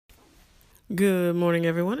Good morning,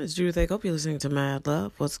 everyone. It's Judith. I hope you're listening to Mad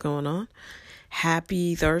Love. What's going on?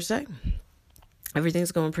 Happy Thursday.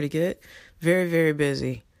 Everything's going pretty good. Very, very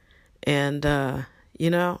busy. And, I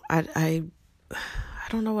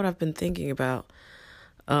don't know what I've been thinking about.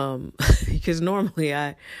 Because normally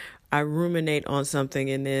I ruminate on something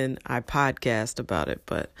and then I podcast about it.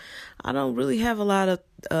 But I don't really have a lot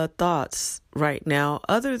of thoughts right now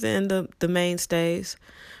other than the mainstays,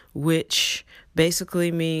 which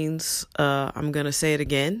basically means, I'm going to say it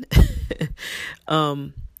again.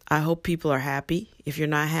 I hope people are happy. If you're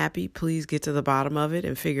not happy, please get to the bottom of it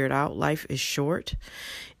and figure it out. Life is short.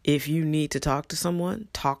 If you need to talk to someone,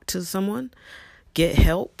 talk to someone, get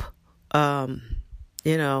help. I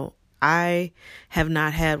have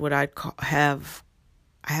not had what I have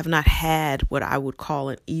not had what I would call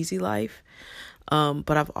an easy life.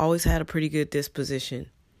 But I've always had a pretty good disposition.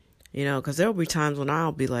 Because there'll be times when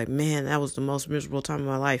I'll be like, man, that was the most miserable time of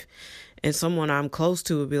my life. And someone I'm close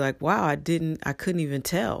to would be like, wow, I couldn't even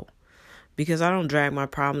tell, because I don't drag my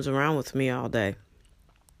problems around with me all day.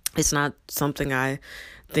 It's not something I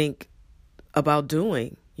think about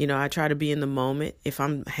doing. I try to be in the moment. If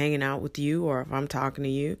I'm hanging out with you or if I'm talking to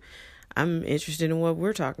you, I'm interested in what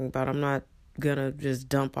we're talking about. I'm not going to just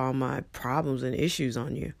dump all my problems and issues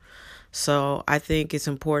on you. So I think it's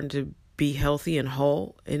important to be healthy and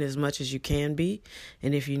whole in as much as you can be.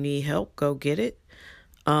 And if you need help, go get it.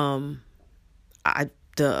 The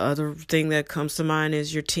other thing that comes to mind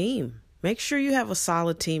is your team. Make sure you have a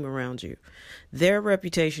solid team around you. Their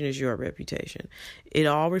reputation is your reputation. It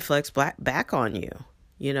all reflects back on you.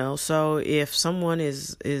 So if someone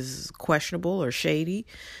is questionable or shady,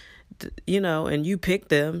 and you pick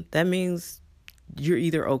them, that means you're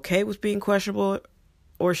either okay with being questionable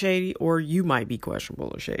or shady, or you might be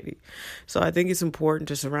questionable or shady. So I think it's important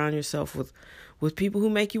to surround yourself with people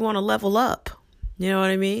who make you want to level up. You know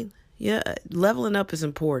what I mean? Yeah, leveling up is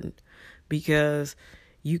important, because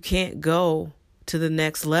you can't go to the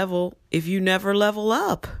next level if you never level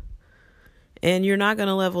up. And you're not going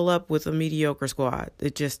to level up with a mediocre squad.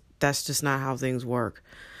 That's just not how things work.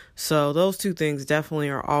 So those two things definitely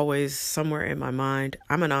are always somewhere in my mind.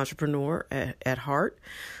 I'm an entrepreneur at heart.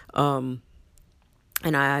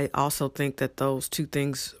 And I also think that those two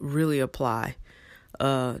things really apply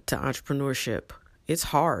to entrepreneurship. It's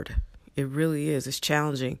hard. It really is. It's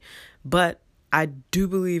challenging. But I do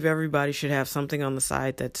believe everybody should have something on the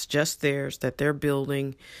side that's just theirs, that they're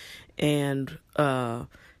building and have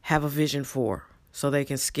a vision for, so they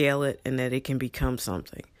can scale it and that it can become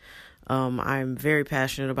something. I'm very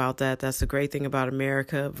passionate about that. That's the great thing about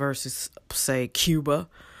America versus, say, Cuba.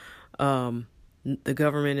 The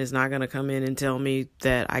government is not going to come in and tell me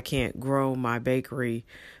that I can't grow my bakery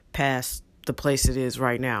past the place it is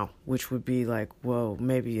right now, which would be like, whoa,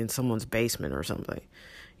 maybe in someone's basement or something.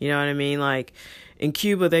 You know what I mean? Like in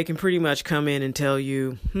Cuba, they can pretty much come in and tell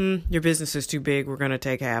you, your business is too big. We're going to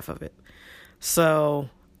take half of it. So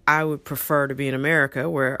I would prefer to be in America,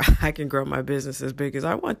 where I can grow my business as big as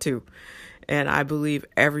I want to. And I believe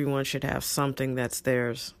everyone should have something that's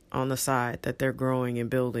theirs on the side that they're growing and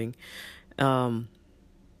building.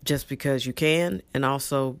 Just because you can, and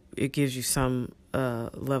also it gives you some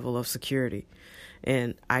level of security.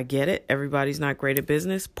 And I get it. Everybody's not great at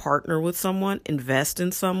business. Partner with someone, invest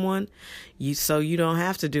in someone, so you don't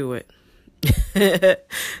have to do it.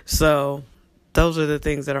 So those are the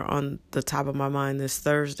things that are on the top of my mind this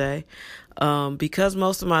Thursday. Because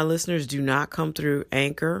most of my listeners do not come through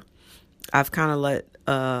Anchor, I've kind of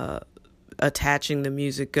let attaching the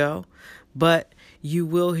music go. But you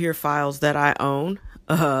will hear files that I own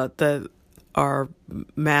that are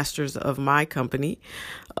masters of my company,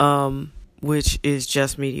 which is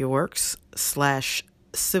Just Media Works /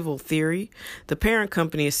 Civil Theory. The parent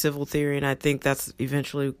company is Civil Theory, and I think that's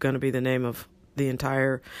eventually going to be the name of the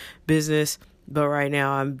entire business. But right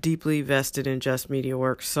now, I'm deeply vested in Just Media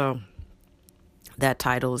Works, so that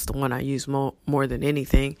title is the one I use more than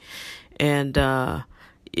anything. And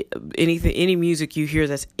any music you hear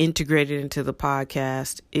that's integrated into the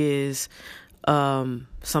podcast is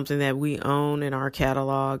something that we own in our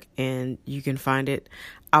catalog, and you can find it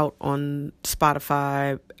out on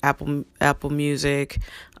Spotify, Apple Music,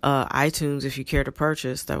 iTunes. If you care to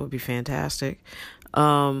purchase, that would be fantastic.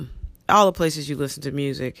 All the places you listen to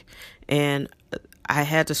music. And I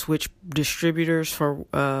had to switch distributors for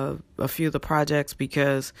a few of the projects,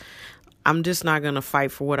 because I'm just not going to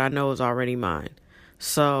fight for what I know is already mine.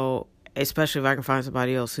 So, especially if I can find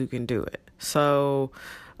somebody else who can do it. So,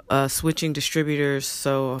 switching distributors.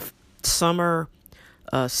 So, Summer,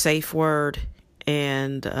 Safe Word,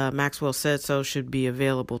 and Maxwell Said So should be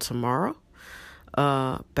available tomorrow.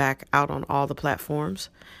 Back out on all the platforms.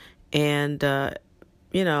 and,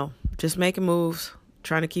 just making moves,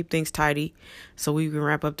 trying to keep things tidy so we can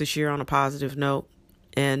wrap up this year on a positive note.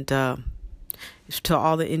 And to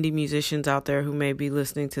all the indie musicians out there who may be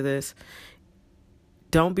listening to this,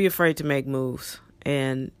 don't be afraid to make moves.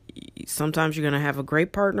 And sometimes you're going to have a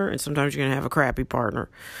great partner and sometimes you're going to have a crappy partner.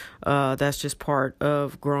 That's just part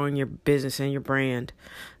of growing your business and your brand.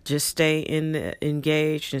 Just stay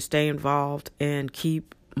engaged and stay involved and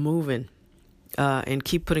keep moving. And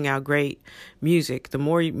keep putting out great music. The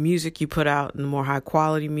more music you put out and the more high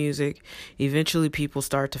quality music, eventually people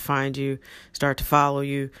start to find you, start to follow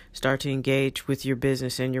you, start to engage with your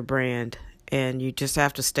business and your brand. And you just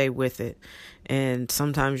have to stay with it. And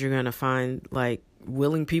sometimes you're going to find like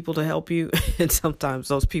willing people to help you. And sometimes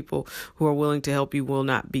those people who are willing to help you will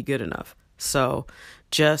not be good enough. So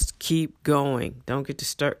just keep going. Don't get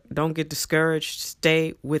discouraged.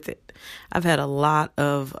 Stay with it. I've had a lot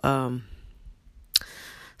of,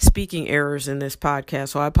 speaking errors in this podcast,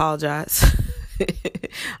 so I apologize.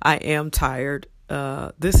 I am tired.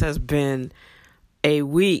 This has been a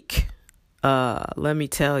week. Let me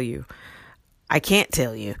tell you. I can't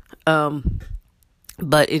tell you.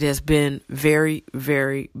 But it has been very,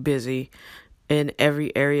 very busy in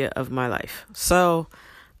every area of my life. So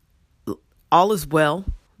all is well.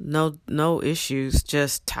 No issues,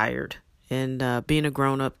 just tired. And being a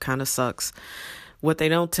grown-up kind of sucks. What they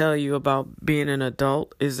don't tell you about being an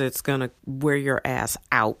adult is it's going to wear your ass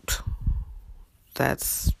out.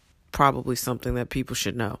 That's probably something that people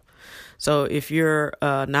should know. So if you're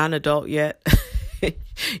not an adult yet,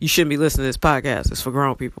 you shouldn't be listening to this podcast. It's for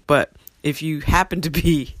grown people. But if you happen to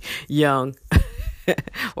be young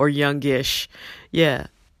or youngish, yeah,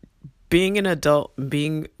 being an adult,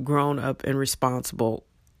 being grown up and responsible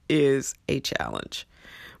is a challenge.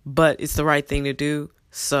 But it's the right thing to do.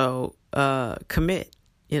 So commit,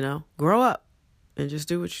 grow up and just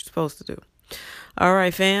do what you're supposed to do. All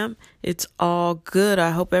right, fam, it's all good.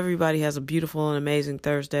 I hope everybody has a beautiful and amazing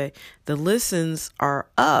Thursday. The listens are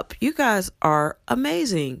up. You guys are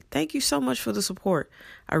amazing. Thank you so much for the support.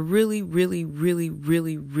 I really, really, really,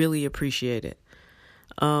 really, really appreciate it.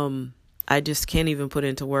 I just can't even put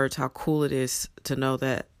into words how cool it is to know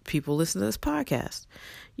that people listen to this podcast.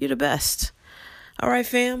 You're the best. All right,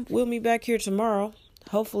 fam, we'll meet back here tomorrow.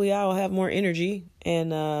 Hopefully I'll have more energy and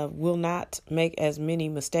will not make as many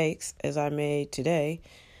mistakes as I made today.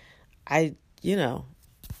 I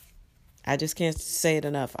just can't say it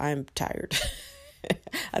enough. I'm tired.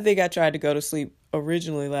 I think I tried to go to sleep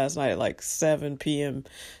originally last night at like 7 p.m.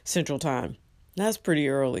 Central Time. That's pretty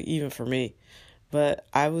early, even for me. But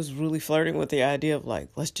I was really flirting with the idea of like,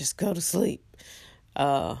 let's just go to sleep.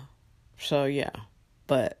 So yeah,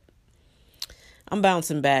 but I'm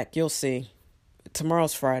bouncing back. You'll see.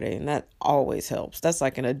 Tomorrow's Friday, and that always helps. That's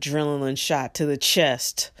like an adrenaline shot to the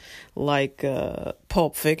chest, like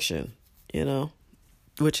Pulp Fiction,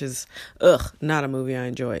 which is, not a movie I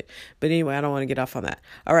enjoyed. But anyway, I don't want to get off on that.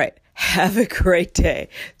 All right. Have a great day.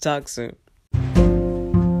 Talk soon.